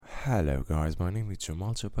Hello guys, my name is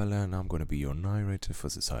Jamal Chapala and I'm going to be your narrator for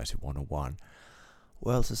Society 101.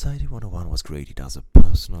 Well, Society 101 was created as a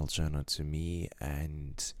personal journal to me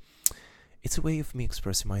and it's a way of me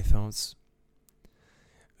expressing my thoughts.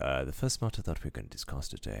 The first matter that we're going to discuss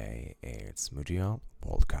today is Mundial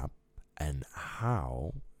World Cup and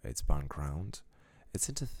how its background is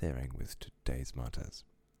interfering with today's matters.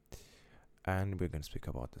 And we're going to speak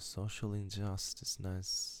about the social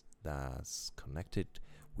injusticeness that's connected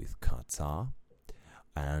with Qatar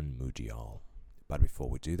and Mundial. But before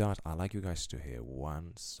we do that, I'd like you guys to hear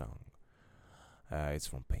one song. It's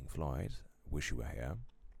from Pink Floyd, Wish You Were Here.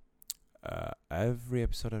 Every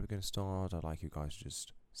episode that we're going to start, I'd like you guys to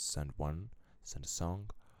just send a song,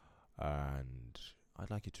 and I'd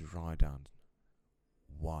like you to write down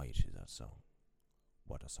why it is that song,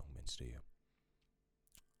 what that song means to you.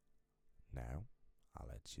 Now, I'll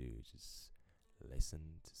let you just listen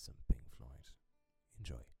to some Pink Floyd.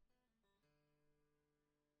 Enjoy.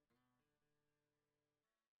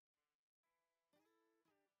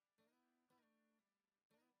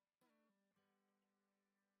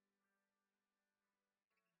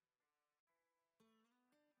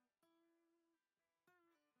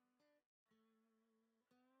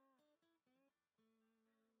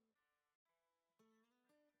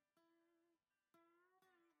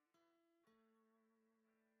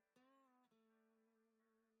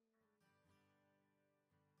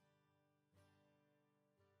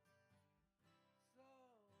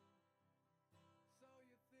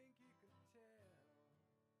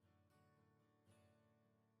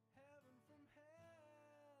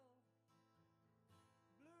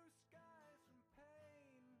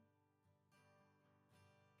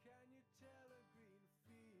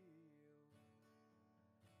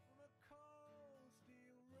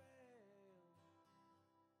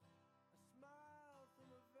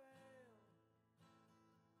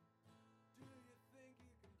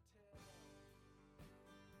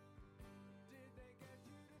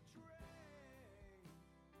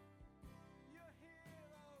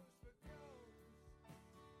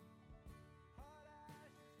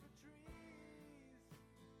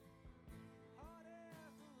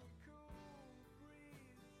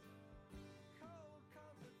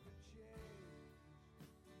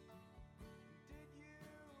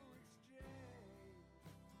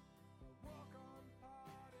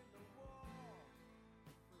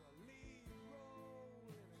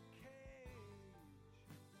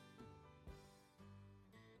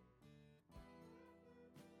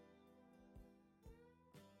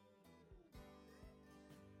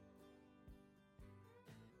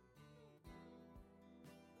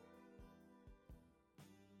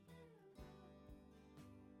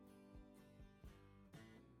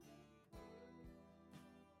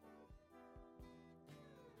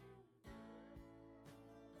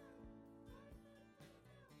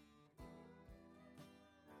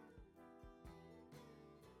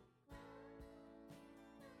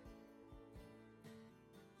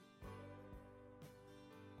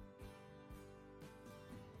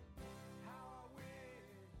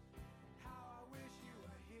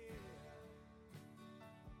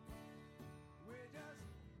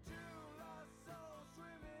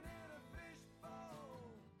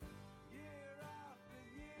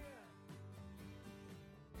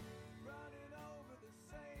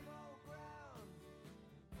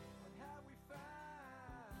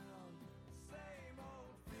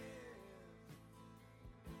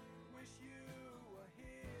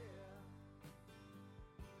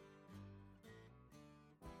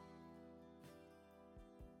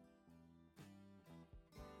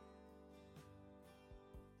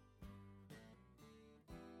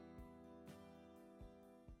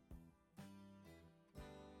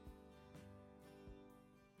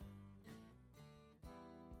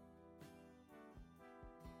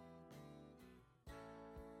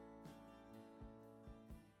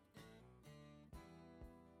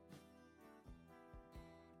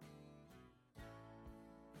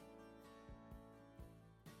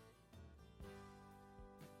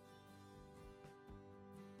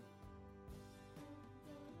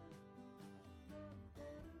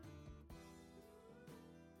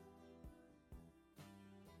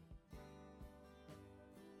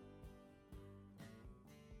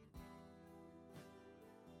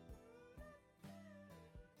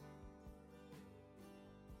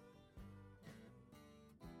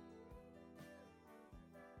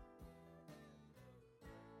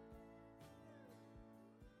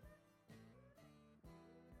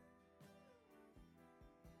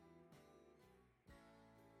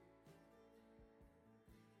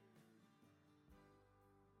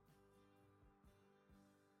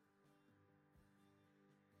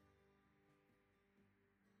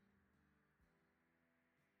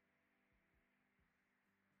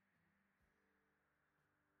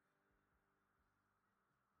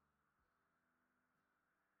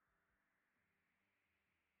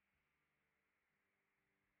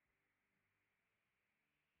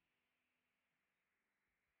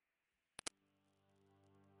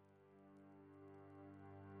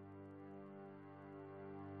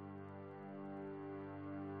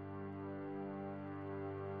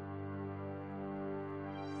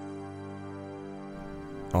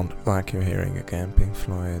 On the back you're hearing again Pink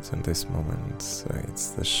Floyd, and this moment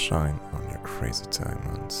it's the Shine on Your Crazy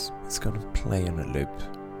Diamonds. It's gonna play in a loop,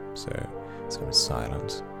 so it's gonna be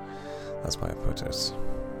silent. That's why I put it.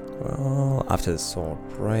 Well, after the short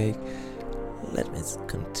break, let me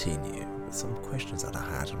continue with some questions that I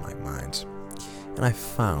had in my mind. And I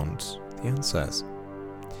found the answers.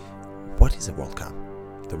 What is a World Cup?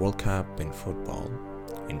 The World Cup in football,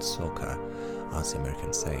 in soccer, as the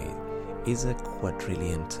Americans say, is a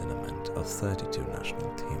quadrillion tournament of 32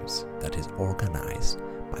 national teams that is organized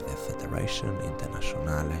by the Federación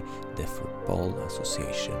Internazionale de Football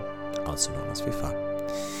Association, also known as FIFA.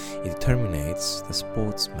 It determines the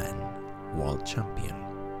sportsman world champion.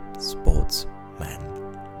 Sportsman.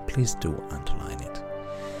 Please do underline it.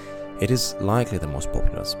 It is likely the most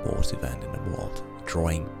popular sports event in the world,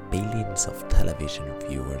 drawing billions of television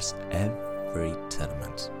viewers every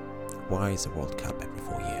tournament. Why is the World Cup every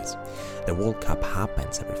 4 years? The World Cup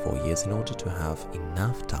happens every 4 years in order to have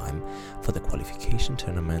enough time for the qualification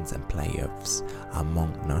tournaments and playoffs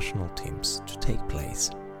among national teams to take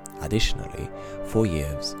place. Additionally, 4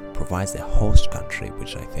 years provides the host country,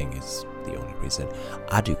 which I think is the only reason,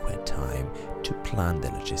 adequate time to plan the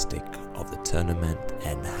logistic of the tournament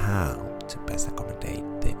and how to best accommodate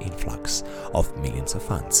the influx of millions of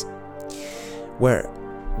fans. Where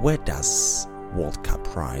does World Cup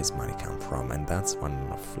prize money come from? And that's one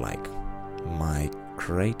of my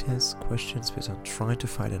greatest questions, because I'm trying to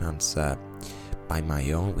find an answer by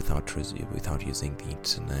my own without using the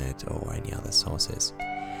internet or any other sources.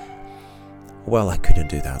 Well, I couldn't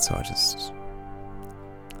do that, so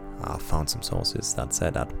I found some sources that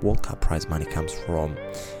said that World Cup prize money comes from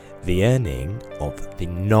the earning of the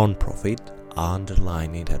non-profit,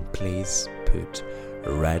 underline it and please put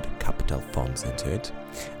red capital funds into it,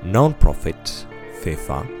 non-profit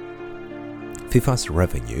FIFA. FIFA's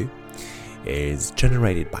revenue is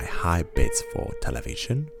generated by high bids for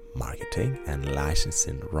television, marketing and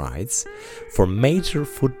licensing rights for major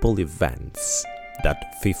football events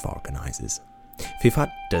that FIFA organizes. FIFA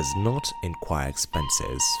does not incur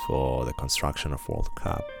expenses for the construction of World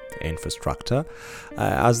Cup infrastructure,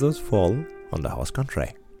 as those fall on the host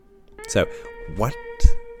country. So, what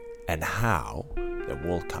and how the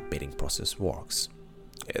World Cup bidding process works?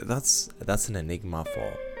 That's an enigma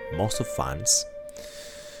for most of fans.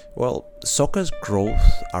 Well, soccer's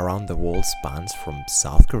growth around the world spans from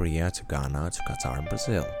South Korea to Ghana to Qatar and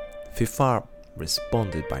Brazil. FIFA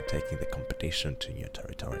responded by taking the competition to new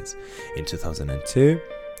territories. In 2002,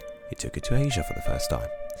 it took it to Asia for the first time.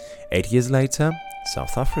 8 years later,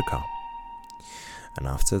 South Africa. And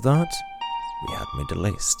after that, we had Middle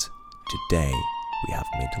East. Today, we have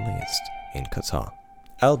Middle East in Qatar.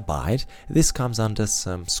 Albeit, this comes under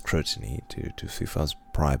some scrutiny due to FIFA's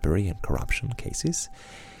bribery and corruption cases.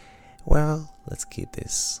 Well, let's keep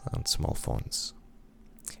this on small fonts.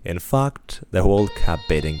 In fact, the World Cup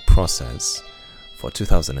bidding process for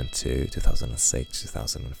 2002, 2006,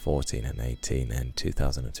 2014 and 18 and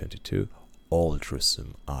 2022 all drew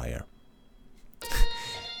some ire.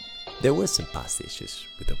 There were some past issues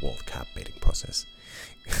with the World Cup bidding process.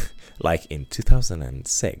 Like in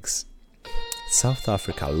 2006, South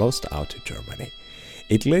Africa lost out to Germany.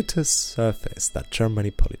 It later surfaced that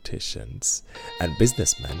Germany politicians and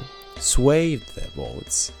businessmen swayed the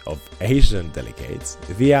votes of Asian delegates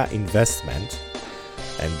via investment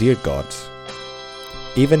and, dear God,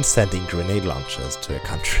 even sending grenade launchers to a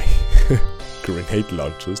country. Grenade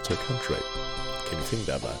launchers to a country. Can you think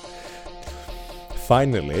that?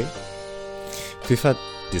 Finally, FIFA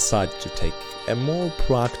decided to take a more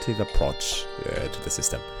proactive approach to the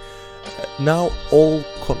system. Now all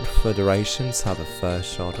confederations have a fair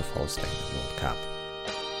shot of hosting the World Cup.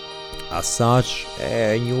 As such,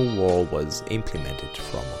 a new rule was implemented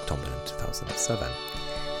from October 2007.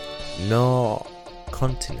 No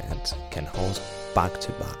continent can host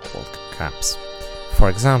back-to-back World Cups. For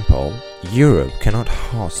example, Europe cannot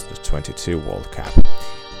host the 22 World Cup.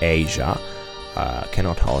 Asia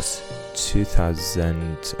cannot host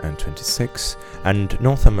 2026, and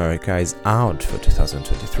North America is out for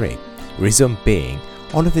 2023. Reason being,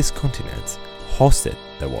 all of these continents hosted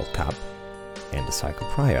the World Cup in the cycle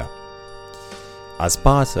prior. As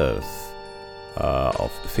part of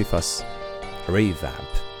FIFA's revamp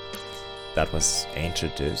that was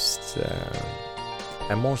introduced,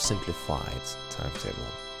 a more simplified timetable.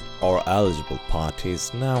 All eligible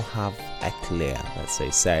parties now have a clear,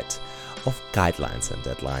 set of guidelines and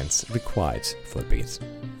deadlines required for a bid.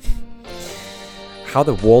 How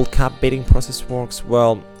the World Cup bidding process works?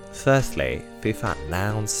 Well, firstly, FIFA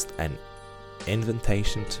announced an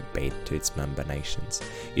invitation to bid to its member nations.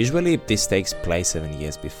 Usually this takes place 7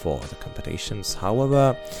 years before the competitions,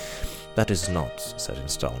 however, that is not set in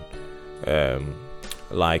stone.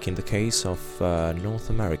 Like in the case of North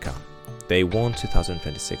America, they won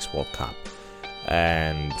 2026 World Cup,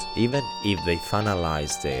 and even if they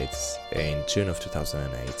finalized it in June of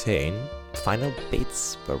 2018, final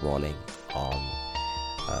bids were rolling on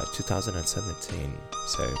 2017,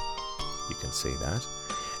 so you can see that.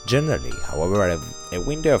 Generally, however, a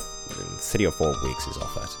window of 3 or 4 weeks is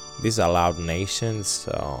offered. This allowed nations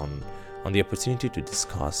on the opportunity to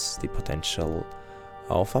discuss the potential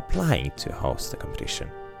of applying to host the competition.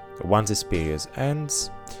 Once this period ends,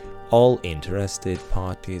 all interested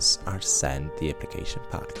parties are sent the application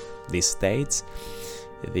pack. This states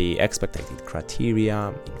the expected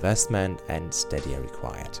criteria, investment, and study are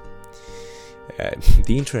required.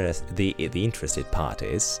 The interested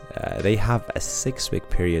parties, they have a 6-week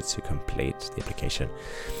period to complete the application.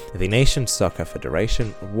 The Nation Soccer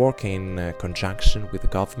Federation work in conjunction with the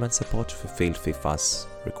government support to fulfill FIFA's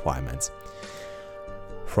requirements.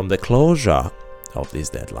 From the closure of this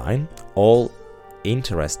deadline, all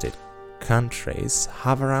interested countries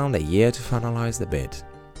have around a year to finalize the bid.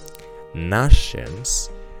 Nations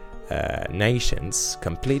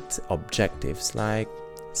complete objectives like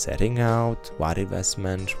setting out what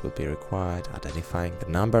investment will be required, identifying the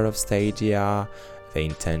number of stadia they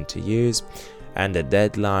intend to use, and the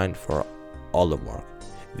deadline for all the work.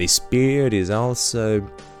 This period is also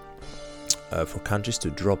for countries to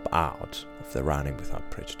drop out of the running without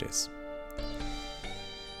prejudice.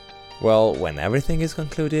 Well, when everything is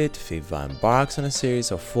concluded, FIFA embarks on a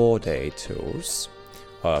series of 4-day tours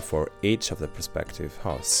for each of the prospective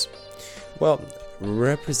hosts. Well,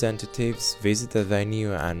 representatives visit the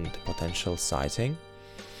venue and potential siting.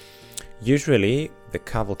 Usually, the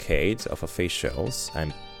cavalcade of officials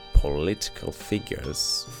and political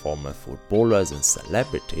figures, former footballers and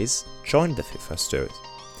celebrities join the FIFA tours.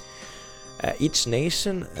 Each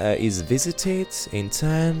nation is visited in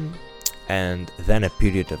turn, and then a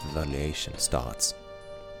period of evaluation starts.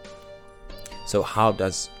 So how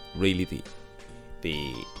does really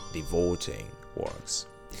the voting works?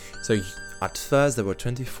 So at first there were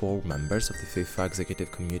 24 members of the FIFA executive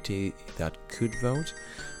committee that could vote,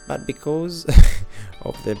 but because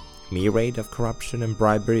of the myriad of corruption and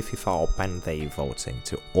bribery, FIFA opened their voting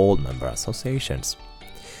to all member associations.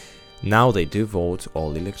 Now they do vote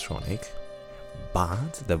all electronic,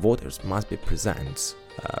 but the voters must be present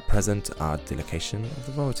at the location of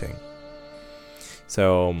the voting.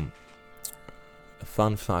 So a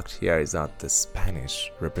fun fact here is that the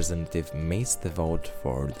Spanish representative missed the vote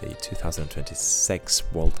for the 2026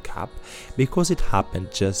 World Cup because it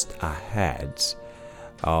happened just ahead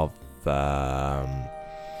of the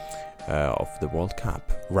World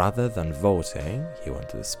Cup. Rather than voting, he went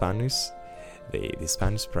to the Spanish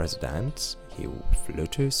president. He flew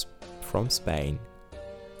from Spain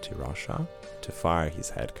to Russia to fire his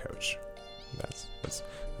head coach. That's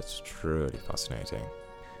truly fascinating.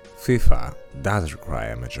 FIFA does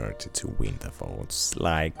require a majority to win the votes,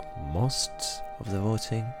 like most of the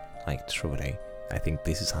voting. Like truly, I think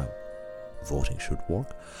this is how voting should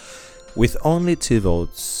work. With only 2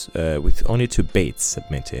 bids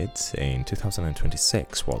submitted in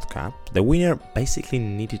 2026 World Cup, the winner basically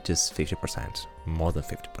needed just 50%, more than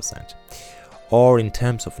 50%. Or in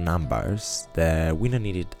terms of numbers, the winner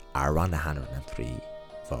needed around 103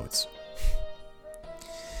 votes.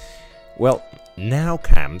 Well, now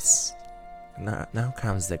comes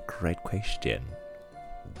the great question.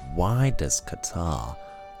 Why does Qatar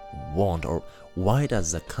want, or why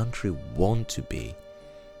does the country want to be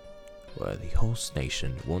the host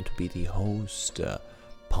nation, want to be the host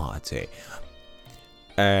party?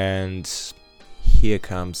 And here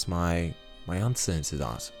comes my answer to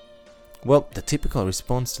that. Well, the typical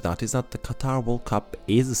response to that is that the Qatar World Cup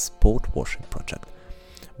is a sport washing project,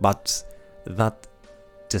 but that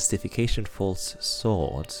justification falls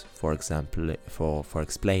short. For example, for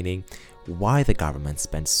explaining why the government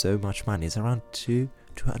spends so much money, is around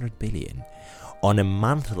 200 billion on a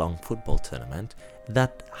month-long football tournament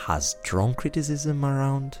that has drawn criticism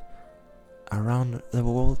around the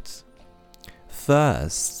world.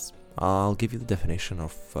 First, I'll give you the definition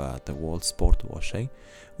of the word sport washing,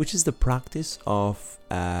 which is the practice of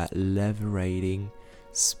leveraging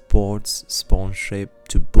sports sponsorship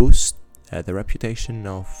to boost the reputation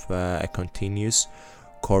of a continuous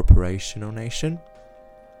corporation or nation.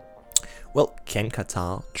 Well, can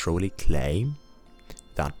Qatar truly claim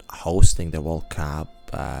that hosting the World Cup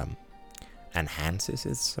enhances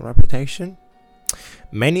its reputation?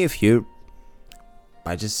 Many of you,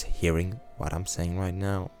 by just hearing what I'm saying right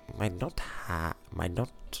now might not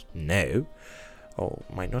know or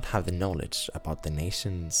might not have the knowledge about the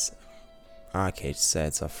nation's arcade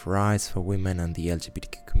sets of rights for women and the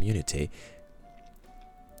LGBTQ community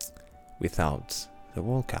without the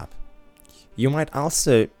World Cup. You might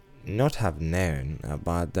also not have known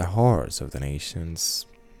about the horrors of the nation's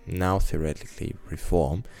now theoretically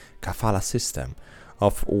reformed kafala system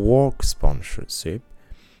of work sponsorship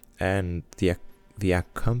and the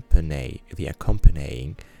accompanying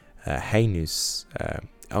heinous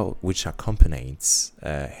which accompanies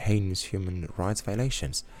heinous human rights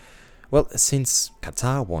violations. Well, since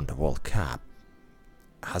Qatar won the World Cup,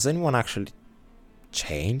 has anyone actually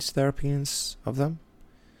changed their opinions of them?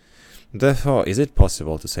 Therefore, is it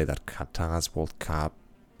possible to say that Qatar's World Cup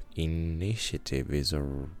initiative is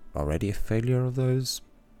already a failure of those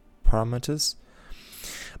parameters?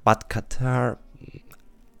 But Qatar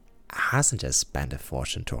hasn't just spent a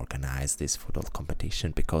fortune to organize this football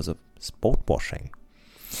competition because of sport washing.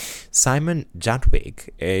 Simon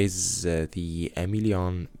Jadwick is the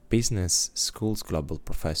Emilion Business School's global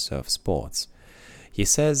professor of sports. He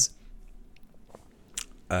says,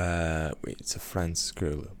 it's a French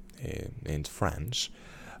school in French,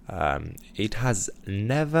 it has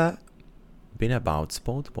never been about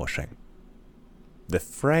sport washing. The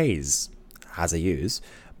phrase has a use,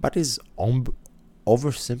 but is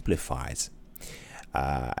oversimplified.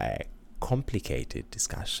 A complicated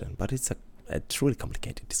discussion, but it's a truly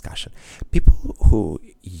complicated discussion. People who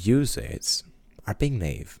use it are being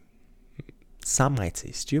naive. Some might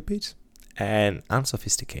say stupid and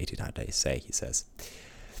unsophisticated, how they say, he says.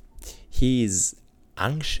 He is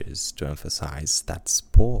anxious to emphasize that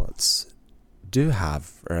sports do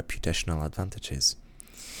have reputational advantages.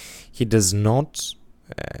 He does not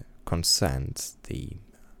consent the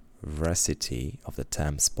veracity of the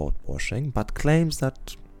term sport washing, but claims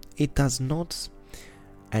that it does not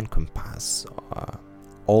encompass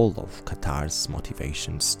all of Qatar's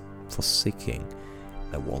motivations for seeking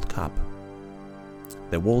the World Cup.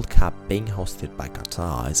 The World Cup being hosted by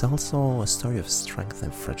Qatar is also a story of strength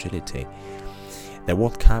and fragility. The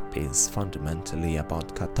World Cup is fundamentally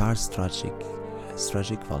about Qatar's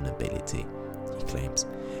tragic vulnerability, he claims.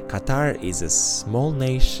 Qatar is a small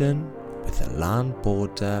nation with a land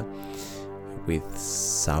border with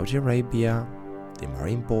Saudi Arabia. The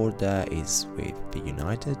marine border is with the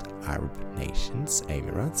United Arab Nations,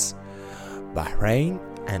 Emirates, Bahrain,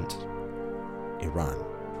 and Iran.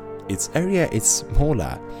 Its area is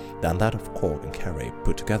smaller than that of Cork and Kerry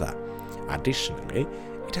put together. Additionally,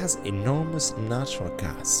 it has enormous natural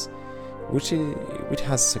gas, which it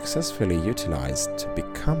has successfully utilized to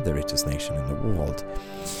become the richest nation in the world,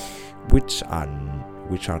 which are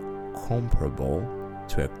comparable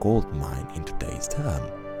to a gold mine in today's term.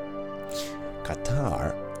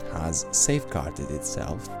 Qatar has safeguarded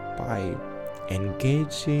itself by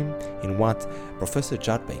engaging in what Professor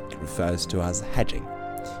Jadwick refers to as hedging,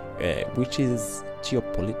 which is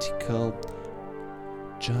geopolitical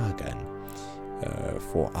jargon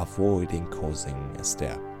for avoiding causing a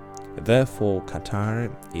stir. Therefore, Qatar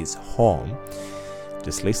is home,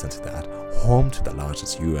 just listen to that, home to the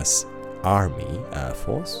largest US Army Air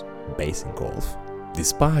Force base in Gulf,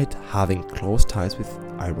 despite having close ties with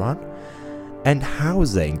Iran and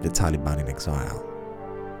housing the Taliban in exile.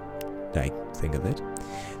 Like, think of it.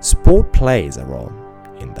 Sport plays a role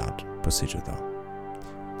in that procedure though.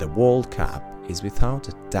 The World Cup is without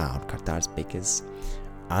a doubt Qatar's biggest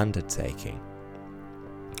undertaking.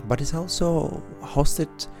 But it has also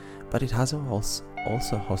hosted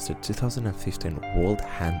 2015 World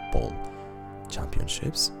Handball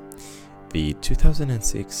Championships, the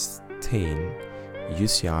 2016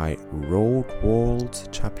 UCI Road World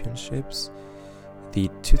Championships, the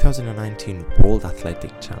 2019 World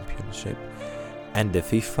Athletic Championship, and the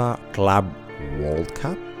FIFA Club World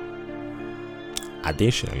Cup.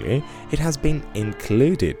 Additionally, it has been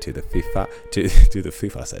included to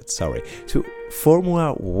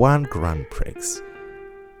Formula 1 Grand Prix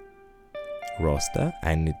roster,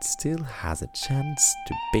 and it still has a chance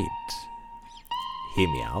to beat, hear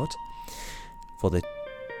me out, for the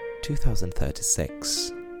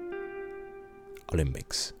 2036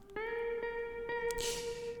 Olympics.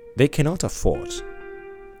 They cannot afford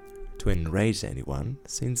to enrage anyone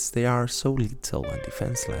since they are so little and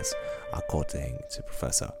defenseless, according to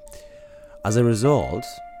Professor. As a result,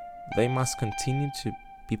 they must continue to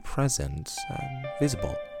be present and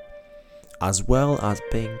visible, as well as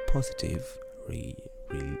being positive,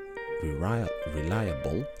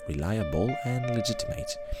 reliable and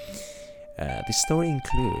legitimate. The story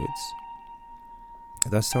includes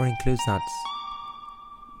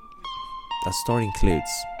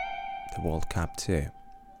the World Cup too.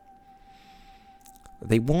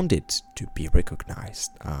 They wanted to be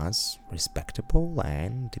recognized as respectable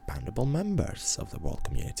and dependable members of the world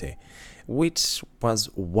community, which was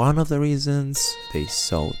one of the reasons they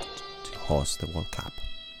sought to host the World Cup.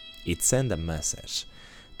 It sent a message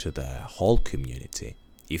to the whole community.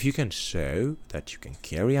 If you can show that you can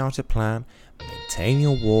carry out a plan, maintain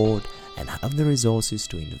your word, and have the resources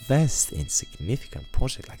to invest in significant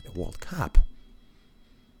projects like the World Cup,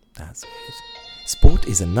 that's it. Sport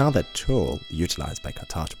is another tool utilized by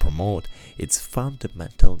Qatar to promote its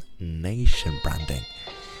fundamental nation branding,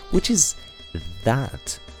 which is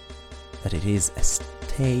that it is a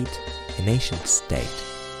state, a nation state,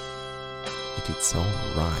 in its own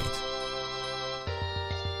right.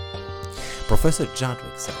 Professor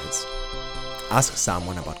Jadwick says, ask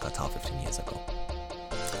someone about Qatar 15 years ago,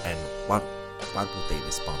 and what would they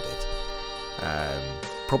responded?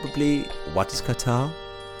 Probably, what is Qatar?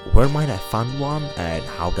 Where might I find one, and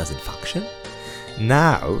how does it function?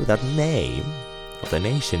 Now that name of the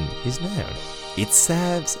nation is known. It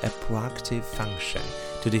serves a proactive function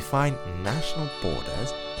to define national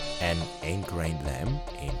borders and ingrain them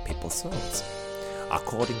in people's souls.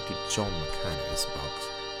 According to John McCanner's book,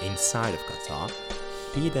 Inside of Qatar,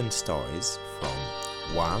 Hidden Stories from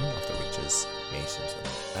one of the richest nations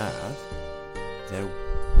on earth, there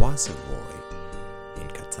was a worry in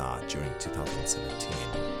Qatar during 2017,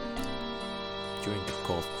 during the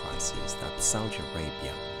Gulf crisis, that Saudi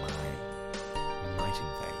Arabia might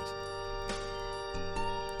invade.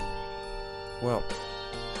 Well,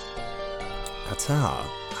 Qatar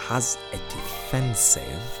has a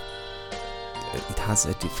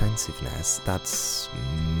defensiveness that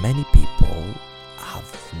many people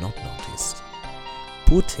have not noticed.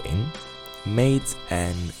 Putin made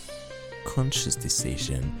an conscious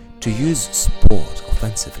decision to use sport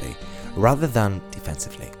offensively rather than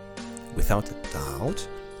defensively. Without a doubt,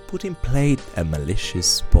 Putin played a malicious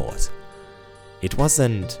sport. It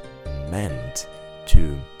wasn't meant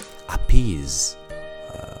to appease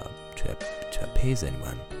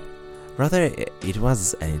anyone. Rather, it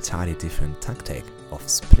was an entirely different tactic of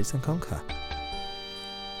split and conquer.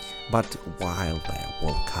 But while the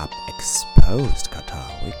World Cup exposed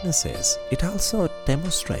Qatar's weaknesses, it also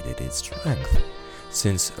demonstrated its strength.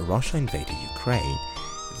 Since Russia invaded Ukraine,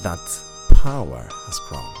 that power has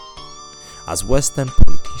grown. As Western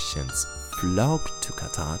politicians flocked to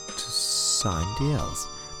Qatar to sign deals,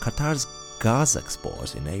 Qatar's gas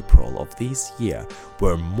exports in April of this year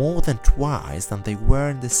were more than twice than they were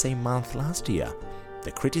in the same month last year.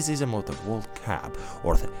 The criticism of the World Cup,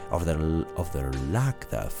 or of their lack,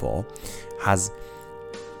 therefore, has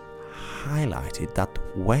highlighted that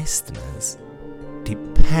Westerners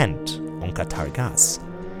depend on Qatar gas.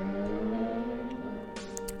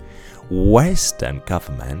 Western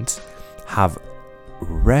governments have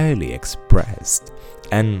rarely expressed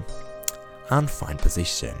an unfine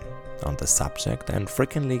position on the subject and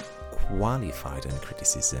frequently qualified any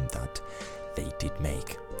criticism that they did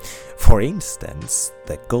make. For instance,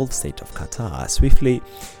 the Gulf state of Qatar swiftly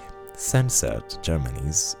censored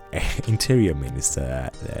Germany's Interior Minister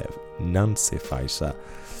Nancy Faeser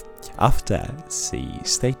after she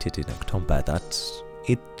stated in October that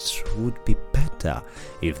it would be better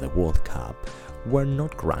if the World Cup were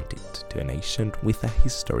not granted to a nation with a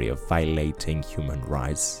history of violating human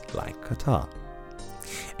rights like Qatar.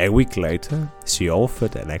 A week later, she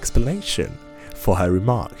offered an explanation for her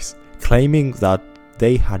remarks, claiming that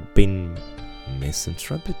they had been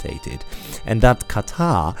misinterpreted and that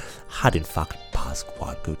Qatar had in fact passed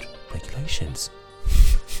quite good regulations.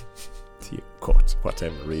 Dear God, what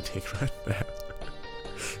I'm reading right now.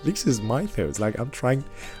 This is my thoughts. Like I'm trying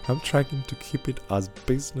to keep it as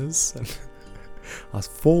business and as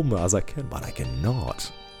formal as I can, but I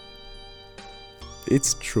cannot.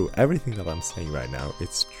 It's true. Everything that I'm saying right now,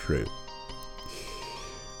 it's true.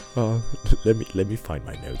 Let me find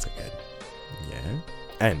my notes again. Yeah.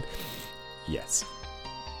 And yes,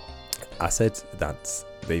 I said that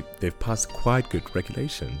they've passed quite good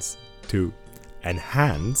regulations to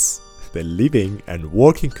enhance the living and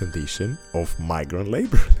working condition of migrant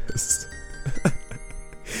laborers.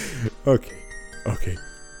 Okay.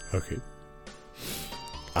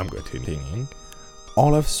 I'm going to continue.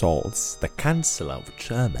 Olaf Scholz, the Chancellor of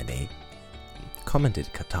Germany, commented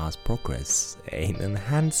Qatar's progress in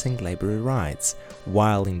enhancing labor rights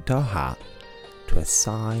while in Doha to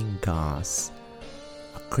assign gas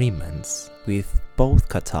agreements with both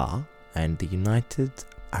Qatar and the United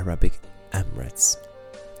Arab Emirates.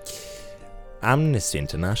 Amnesty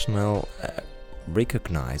International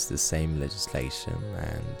recognized the same legislation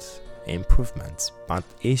and improvements, but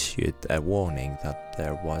issued a warning that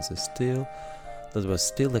there was still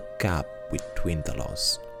a gap between the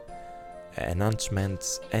laws,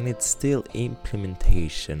 announcements, and its still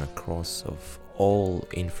implementation across of all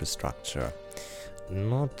infrastructure,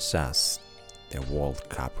 not just the World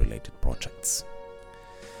Cup related projects.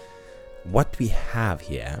 What we have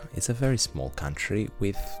here is a very small country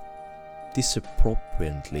with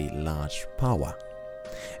disappropriately large power,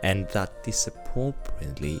 and that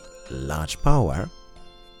disappropriately large power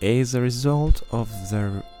is a result of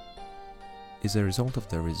the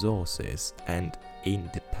resources and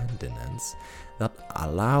independence that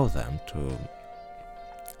allow them to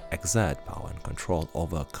exert power and control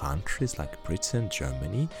over countries like Britain,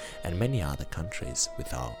 Germany, and many other countries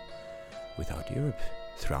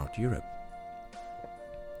throughout Europe.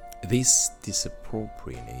 This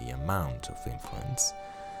disappropriate amount of influence,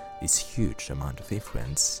 this huge amount of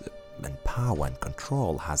influence and power and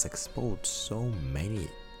control has exposed so many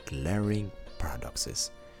glaring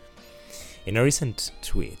paradoxes. In a recent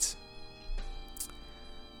tweet,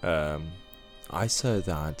 I saw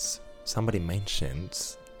that somebody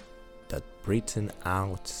mentioned that Britain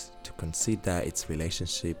ought to consider its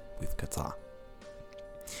relationship with Qatar.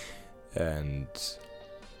 And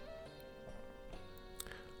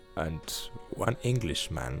one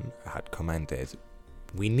Englishman had commented,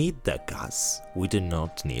 "We need the gas, we do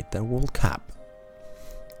not need the World Cup."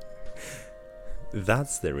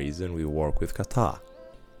 That's the reason we work with Qatar.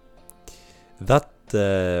 That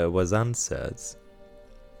was answered.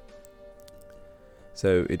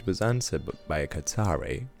 So it was answered by a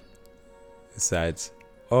Qatari who said,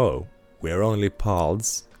 "Oh, we're only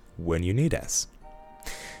pals when you need us."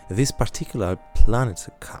 This particular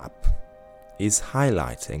Planetary Cup is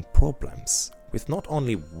highlighting problems with not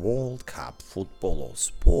only World Cup football or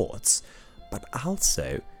sports, but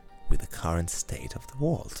also with the current state of the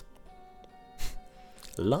world.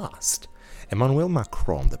 Last, Emmanuel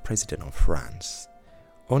Macron, the president of France,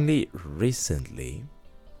 only recently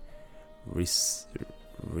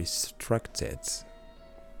resurrected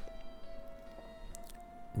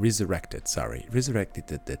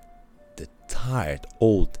the tired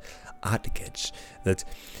old adage that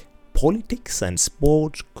politics and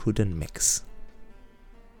sport couldn't mix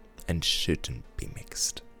and shouldn't be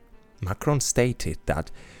mixed. Macron stated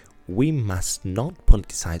that we must not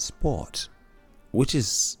politicize sport, which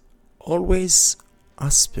is always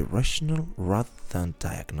aspirational rather than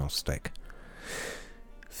diagnostic.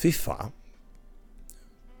 FIFA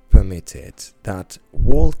permitted that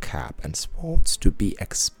World Cup and sports to be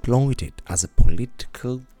exploited as a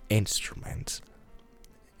political instrument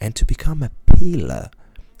and to become a pillar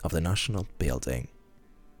of the national building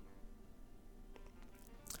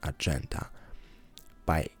agenda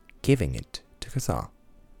by giving it to Qatar.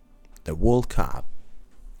 The World Cup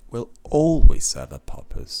will always serve a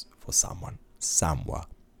purpose for someone, somewhere,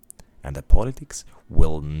 and the politics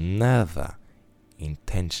will never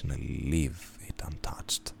intentionally leave it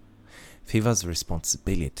untouched. FIFA's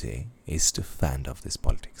responsibility is to fend off this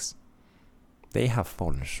politics. They have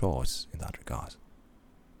fallen short in that regard.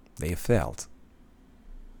 They have failed.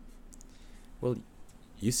 Well,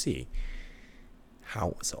 you see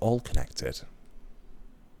how it's all connected.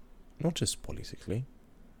 Not just politically,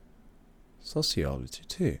 sociology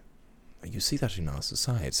too. You see that in our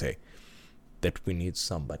society, that we need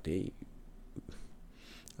somebody,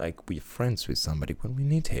 like we're friends with somebody when we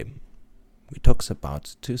need him. He talks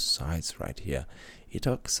about two sides right here. He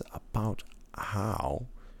talks about how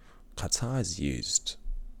Qatar has used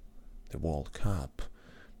the World Cup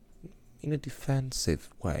in a defensive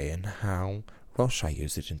way and how Russia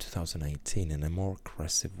used it in 2018 in a more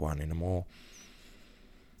aggressive one, in a more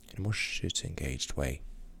shit-engaged way.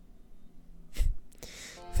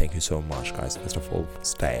 Thank you so much, guys, first of all, for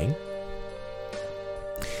staying.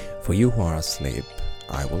 For you who are asleep,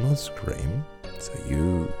 I will not scream, so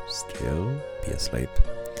you still be asleep.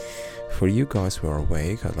 For you guys who are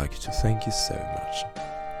awake, I'd like to thank you so much.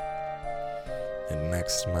 In the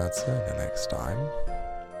next matter, the next time,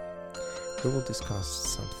 we will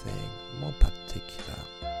discuss something more particular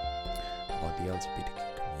about the LGBTQ